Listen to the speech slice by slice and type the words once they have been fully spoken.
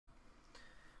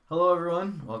Hello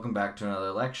everyone, welcome back to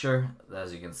another lecture.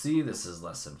 As you can see, this is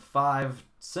lesson 5,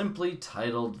 simply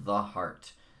titled The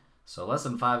Heart. So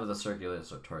lesson 5 of the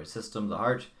circulatory system, the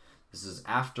heart. This is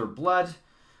after blood,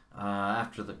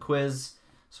 after the quiz.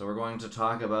 So we're going to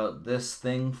talk about this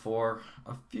thing for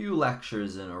a few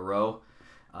lectures in a row.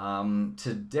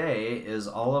 Today is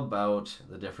all about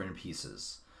the different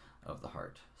pieces of the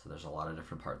heart. So there's a lot of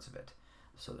different parts of it.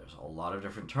 So there's a lot of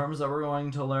different terms that we're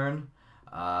going to learn.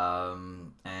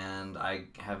 And I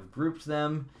have grouped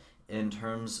them in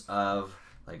terms of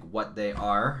like what they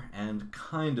are and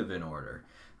kind of in order.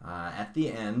 At the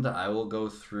end, I will go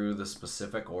through the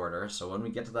specific order. So when we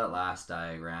get to that last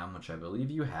diagram, which I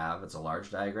believe you have, it's a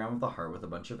large diagram of the heart with a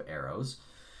bunch of arrows.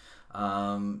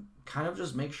 Kind of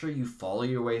just make sure you follow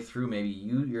your way through. Maybe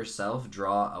you yourself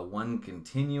draw a one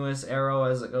continuous arrow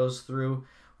as it goes through,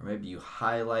 or maybe you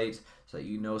highlight so that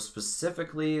you know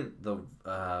specifically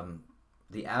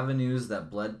the avenues that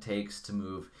blood takes to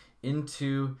move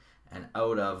into and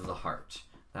out of the heart.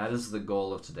 That is the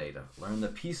goal of today, to learn the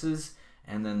pieces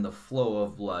and then the flow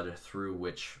of blood through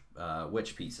which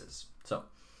pieces. So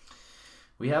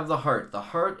we have the heart. The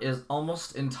heart is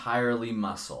almost entirely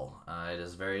muscle. It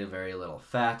is very, very little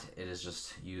fat. It is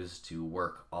just used to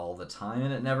work all the time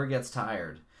and it never gets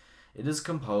tired. It is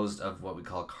composed of what we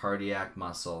call cardiac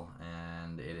muscle,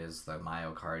 and it is the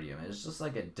myocardium. It's just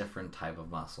like a different type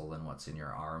of muscle than what's in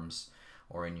your arms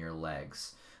or in your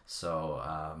legs. So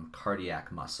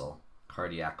cardiac muscle,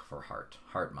 cardiac for heart,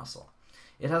 heart muscle.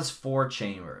 It has 4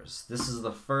 chambers. This is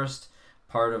the first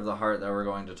part of the heart that we're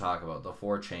going to talk about, the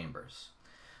 4 chambers.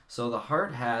 So the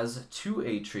heart has 2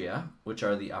 atria, which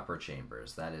are the upper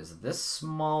chambers. That is this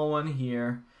small one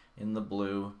here in the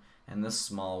blue, and this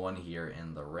small one here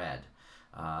in the red.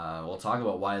 We'll talk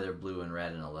about why they're blue and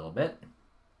red in a little bit.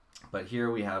 But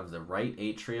here we have the right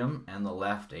atrium and the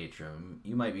left atrium.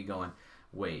 You might be going,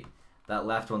 wait, that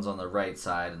left one's on the right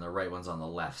side and the right one's on the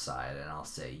left side. And I'll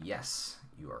say, yes,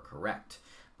 you are correct.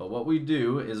 But what we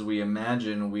do is we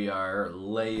imagine we are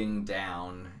laying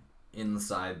down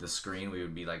inside the screen. We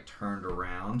would be like turned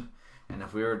around. And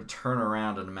if we were to turn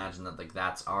around and imagine that like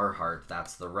that's our heart,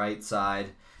 that's the right side,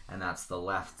 and that's the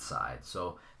left side.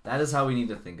 So that is how we need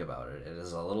to think about it. It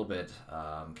is a little bit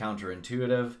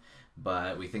counterintuitive,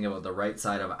 but we think about the right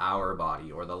side of our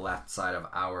body or the left side of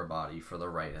our body for the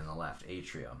right and the left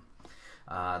atrium.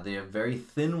 They have very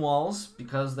thin walls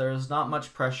because there's not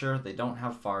much pressure. They don't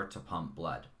have far to pump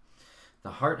blood.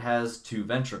 The heart has 2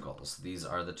 ventricles. These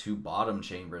are the 2 bottom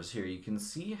chambers here. You can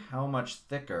see how much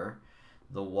thicker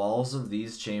the walls of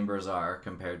these chambers are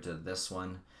compared to this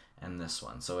one and this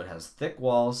one. So it has thick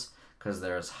walls because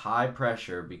there's high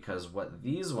pressure, because what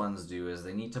these ones do is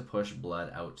they need to push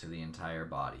blood out to the entire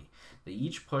body. They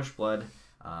each push blood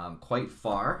quite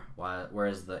far,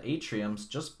 whereas the atriums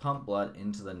just pump blood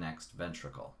into the next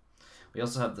ventricle. We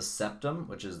also have the septum,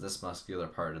 which is this muscular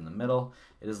part in the middle.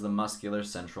 It is the muscular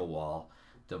central wall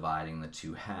dividing the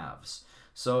 2 halves.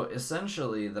 So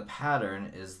essentially the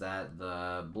pattern is that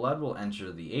the blood will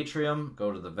enter the atrium,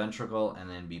 go to the ventricle, and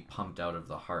then be pumped out of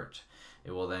the heart.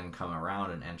 It will then come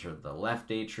around and enter the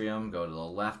left atrium, go to the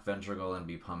left ventricle, and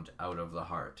be pumped out of the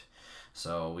heart.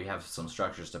 So we have some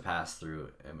structures to pass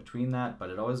through in between that, but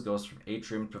it always goes from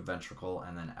atrium to ventricle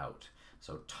and then out.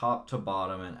 So top to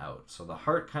bottom and out. So the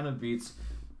heart kind of beats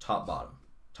top,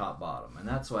 bottom. And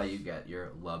that's why you get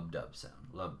your lub-dub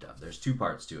sound, lub-dub. There's 2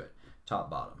 parts to it, top,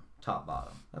 bottom. Top,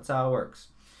 bottom. That's how it works.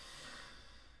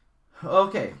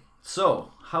 Okay,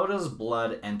 so how does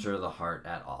blood enter the heart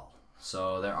at all?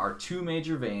 So there are 2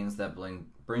 major veins that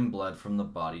bring blood from the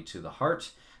body to the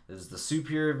heart. There's the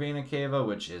superior vena cava,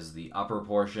 which is the upper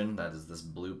portion, that is this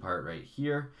blue part right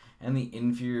here, and the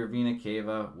inferior vena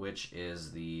cava, which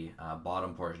is the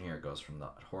bottom portion here. It goes from the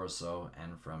torso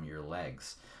and from your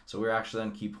legs. So we're actually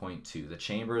on key point 2. The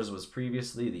chambers was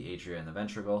previously the atria and the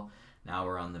ventricle. Now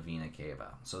we're on the vena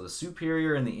cava. So the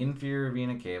superior and the inferior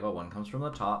vena cava, one comes from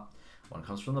the top, one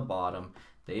comes from the bottom.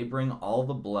 They bring all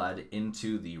the blood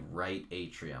into the right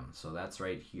atrium. So that's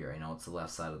right here. I know it's the left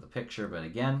side of the picture, but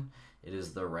again, it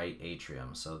is the right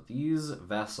atrium. So these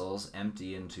vessels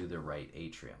empty into the right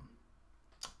atrium.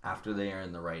 After they are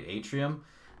in the right atrium,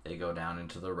 they go down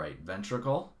into the right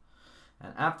ventricle.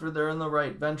 And after they're in the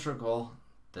right ventricle,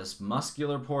 this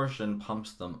muscular portion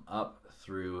pumps them up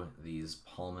through these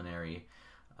pulmonary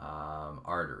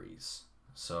arteries.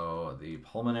 So the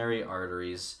pulmonary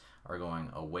arteries are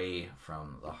going away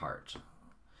from the heart.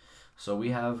 So we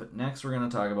have, next we're going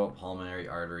to talk about pulmonary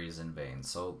arteries and veins.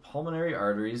 So pulmonary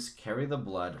arteries carry the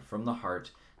blood from the heart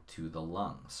to the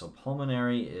lungs. So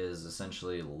pulmonary is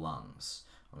essentially lungs.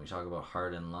 When we talk about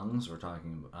heart and lungs, we're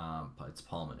talking, it's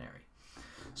pulmonary.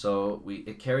 So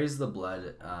it carries the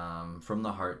blood from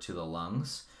the heart to the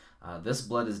lungs. This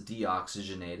blood is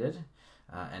deoxygenated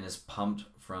and is pumped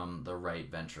from the right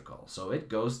ventricle. So it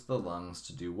goes to the lungs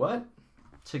to do what?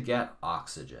 To get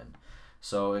oxygen.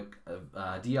 So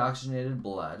deoxygenated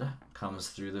blood comes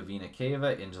through the vena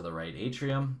cava into the right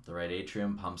atrium. The right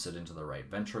atrium pumps it into the right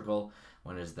ventricle,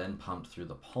 when it is then pumped through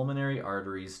the pulmonary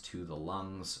arteries to the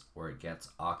lungs, where it gets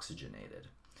oxygenated.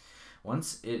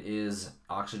 Once it is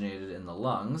oxygenated in the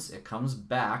lungs, it comes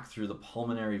back through the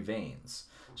pulmonary veins.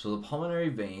 So the pulmonary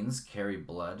veins carry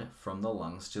blood from the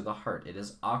lungs to the heart. It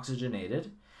is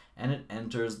oxygenated and it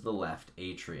enters the left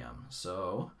atrium.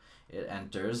 So it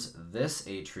enters this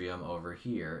atrium over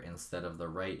here instead of the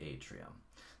right atrium.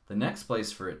 The next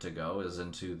place for it to go is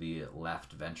into the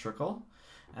left ventricle.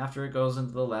 After it goes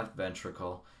into the left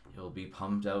ventricle, it will be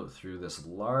pumped out through this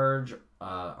large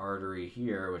artery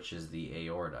here, which is the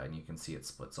aorta, and you can see it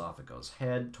splits off. It goes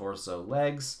head, torso,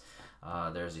 legs.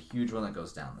 There's a huge one that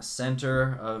goes down the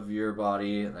center of your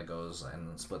body that goes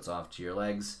and splits off to your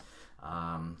legs.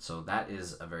 So that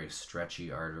is a very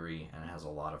stretchy artery and it has a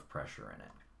lot of pressure in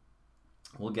it.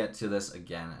 We'll get to this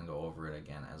again and go over it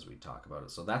again as we talk about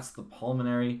it. So that's the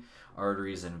pulmonary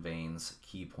arteries and veins,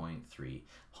 key point 3.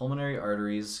 Pulmonary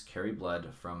arteries carry blood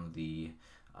from the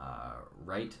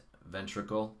right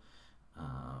ventricle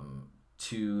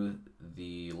to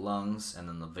the lungs, and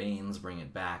then the veins bring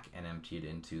it back and empty it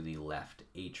into the left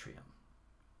atrium.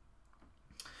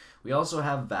 We also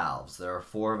have valves. There are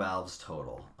 4 valves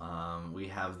total. We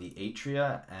have the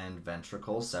atria and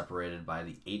ventricles separated by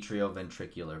the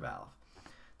atrioventricular valve.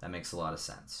 That makes a lot of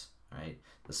sense, right?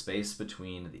 The space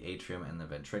between the atrium and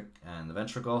the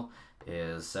ventricle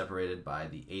is separated by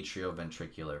the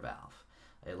atrioventricular valve.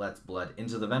 It lets blood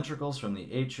into the ventricles from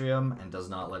the atrium and does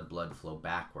not let blood flow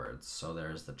backwards. So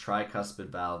there's the tricuspid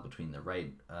valve between the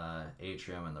right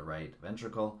atrium and the right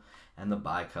ventricle, and the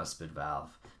bicuspid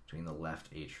valve between the left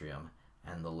atrium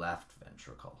and the left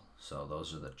ventricle. So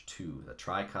those are the 2, the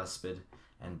tricuspid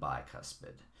and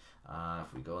bicuspid.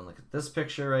 If we go and look at this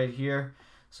picture right here,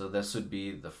 so this would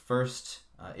be the first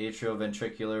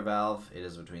atrioventricular valve. It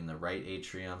is between the right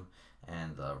atrium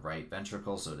and the right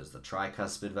ventricle, so it is the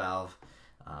tricuspid valve.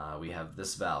 We have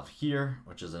this valve here,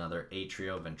 which is another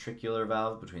atrioventricular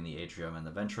valve between the atrium and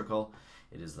the ventricle.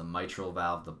 It is the mitral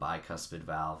valve, the bicuspid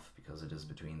valve, because it is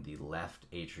between the left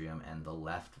atrium and the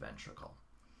left ventricle.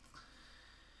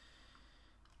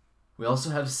 We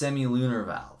also have semilunar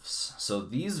valves. So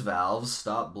these valves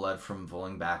stop blood from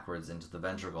flowing backwards into the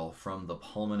ventricle from the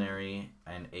pulmonary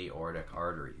and aortic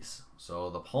arteries. So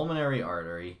the pulmonary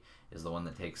artery is the one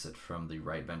that takes it from the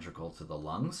right ventricle to the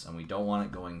lungs, and we don't want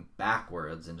it going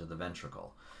backwards into the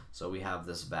ventricle. So we have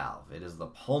this valve. It is the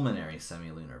pulmonary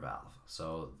semilunar valve.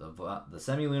 So the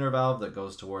semilunar valve that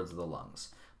goes towards the lungs,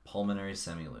 pulmonary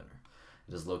semilunar.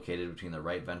 It is located between the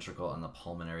right ventricle and the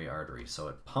pulmonary artery. So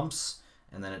it pumps,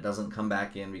 and then it doesn't come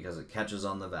back in because it catches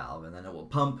on the valve, and then it will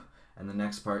pump, and the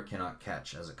next part cannot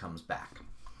catch as it comes back.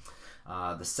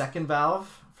 The second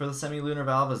valve for the semilunar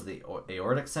valve is the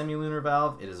aortic semilunar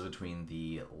valve. It is between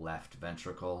the left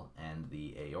ventricle and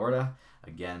the aorta,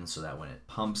 again, so that when it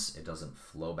pumps, it doesn't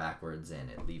flow backwards in.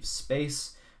 It leaves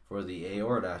space for the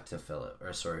aorta to fill it,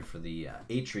 or sorry, for the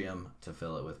atrium to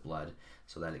fill it with blood,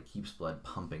 so that it keeps blood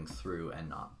pumping through and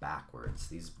not backwards.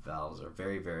 These valves are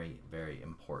very, very, very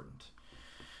important.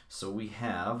 So we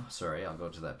have, sorry, I'll go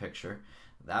to that picture.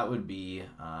 That would be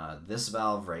this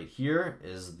valve right here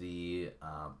is the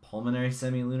pulmonary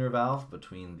semilunar valve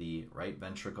between the right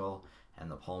ventricle and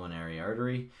the pulmonary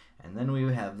artery. And then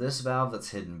we have this valve that's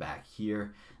hidden back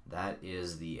here. That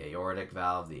is the aortic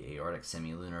valve, the aortic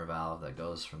semilunar valve that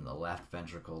goes from the left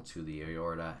ventricle to the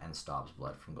aorta and stops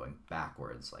blood from going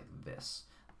backwards like this.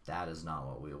 That is not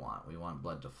what we want. We want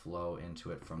blood to flow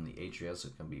into it from the atria so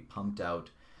it can be pumped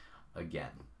out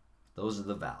again. Those are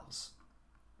the valves.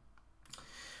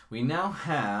 We now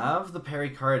have the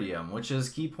pericardium, which is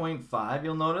key point 5.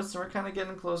 You'll notice we're kind of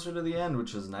getting closer to the end,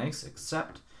 which is nice,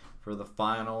 except for the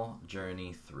final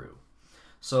journey through.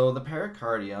 So the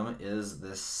pericardium is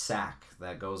this sac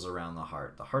that goes around the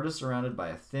heart. The heart is surrounded by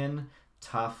a thin,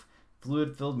 tough,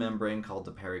 fluid-filled membrane called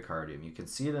the pericardium. You can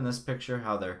see it in this picture,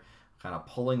 how they're kind of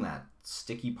pulling that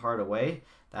sticky part away.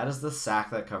 That is the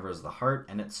sac that covers the heart,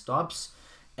 and it stops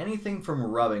anything from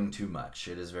rubbing too much.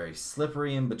 It is very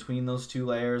slippery in between those 2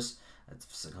 layers.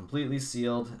 It's completely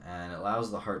sealed, and it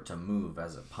allows the heart to move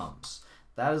as it pumps.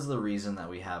 That is the reason that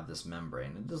we have this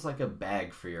membrane. It is like a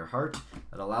bag for your heart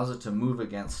that allows it to move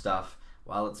against stuff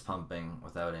while it's pumping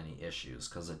without any issues,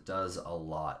 because it does a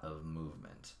lot of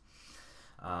movement.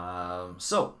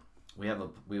 So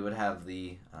we would have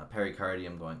the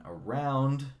pericardium going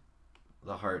around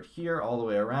the heart here all the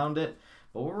way around it.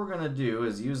 But what we're going to do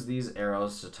is use these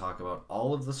arrows to talk about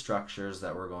all of the structures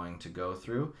that we're going to go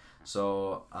through.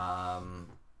 So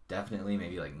definitely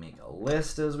maybe like make a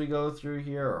list as we go through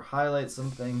here, or highlight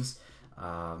some things.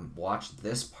 Watch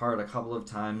this part a couple of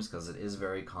times because it is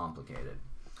very complicated.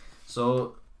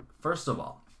 So first of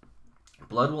all,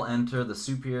 blood will enter the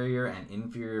superior and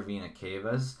inferior vena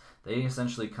cavas. They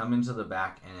essentially come into the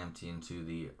back and empty into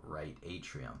the right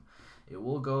atrium. The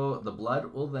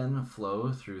blood will then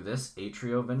flow through this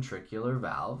atrioventricular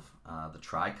valve, the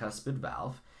tricuspid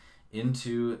valve,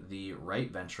 into the right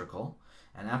ventricle,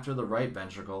 and after the right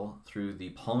ventricle, through the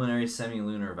pulmonary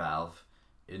semilunar valve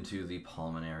into the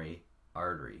pulmonary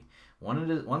artery.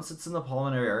 Once it's in the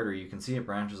pulmonary artery, you can see it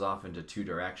branches off into two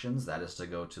directions. That is to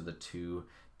go to the two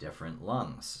different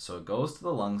lungs. So it goes to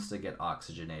the lungs to get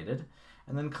oxygenated,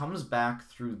 and then comes back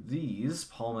through these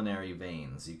pulmonary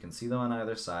veins. You can see them on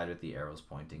either side with the arrows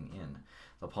pointing in.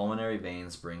 The pulmonary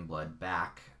veins bring blood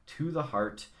back to the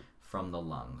heart from the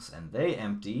lungs, and they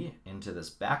empty into this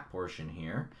back portion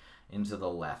here, into the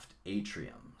left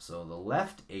atrium. So the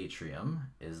left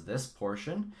atrium is this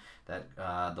portion that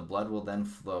the blood will then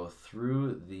flow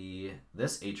through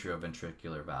this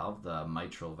atrioventricular valve, the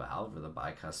mitral valve or the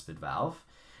bicuspid valve,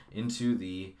 into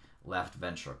the left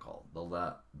ventricle.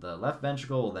 The left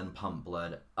ventricle will then pump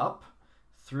blood up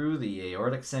through the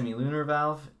aortic semilunar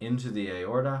valve into the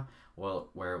aorta,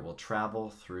 where it will travel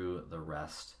through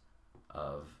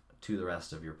to the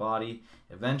rest of your body,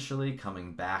 eventually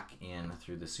coming back in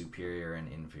through the superior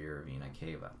and inferior vena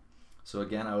cava. So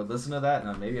again, I would listen to that,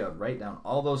 and maybe I would write down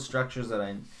all those structures that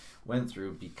I went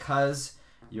through, because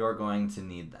you're going to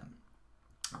need them.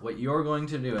 What you're going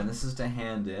to do, and this is to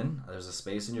hand in, there's a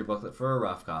space in your booklet for a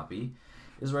rough copy,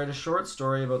 is write a short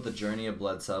story about the journey a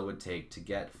blood cell would take to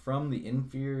get from the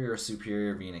inferior or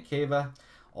superior vena cava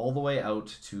all the way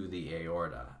out to the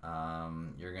aorta.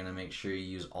 You're going to make sure you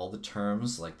use all the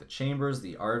terms like the chambers,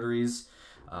 the arteries,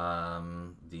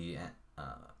 the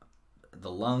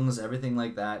lungs, everything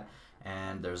like that.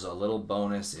 And there's a little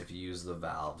bonus if you use the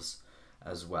valves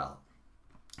as well.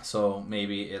 So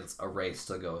maybe it's a race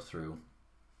to go through,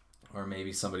 or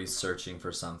maybe somebody's searching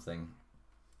for something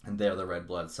and they're the red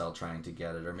blood cell trying to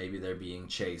get it, or maybe they're being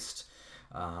chased.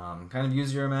 Kind of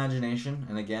use your imagination.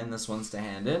 And again, this one's to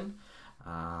hand in.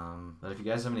 But if you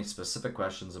guys have any specific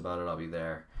questions about it, I'll be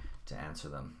there to answer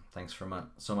them. Thanks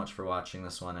so much for watching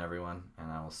this one, everyone,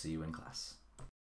 and I will see you in class.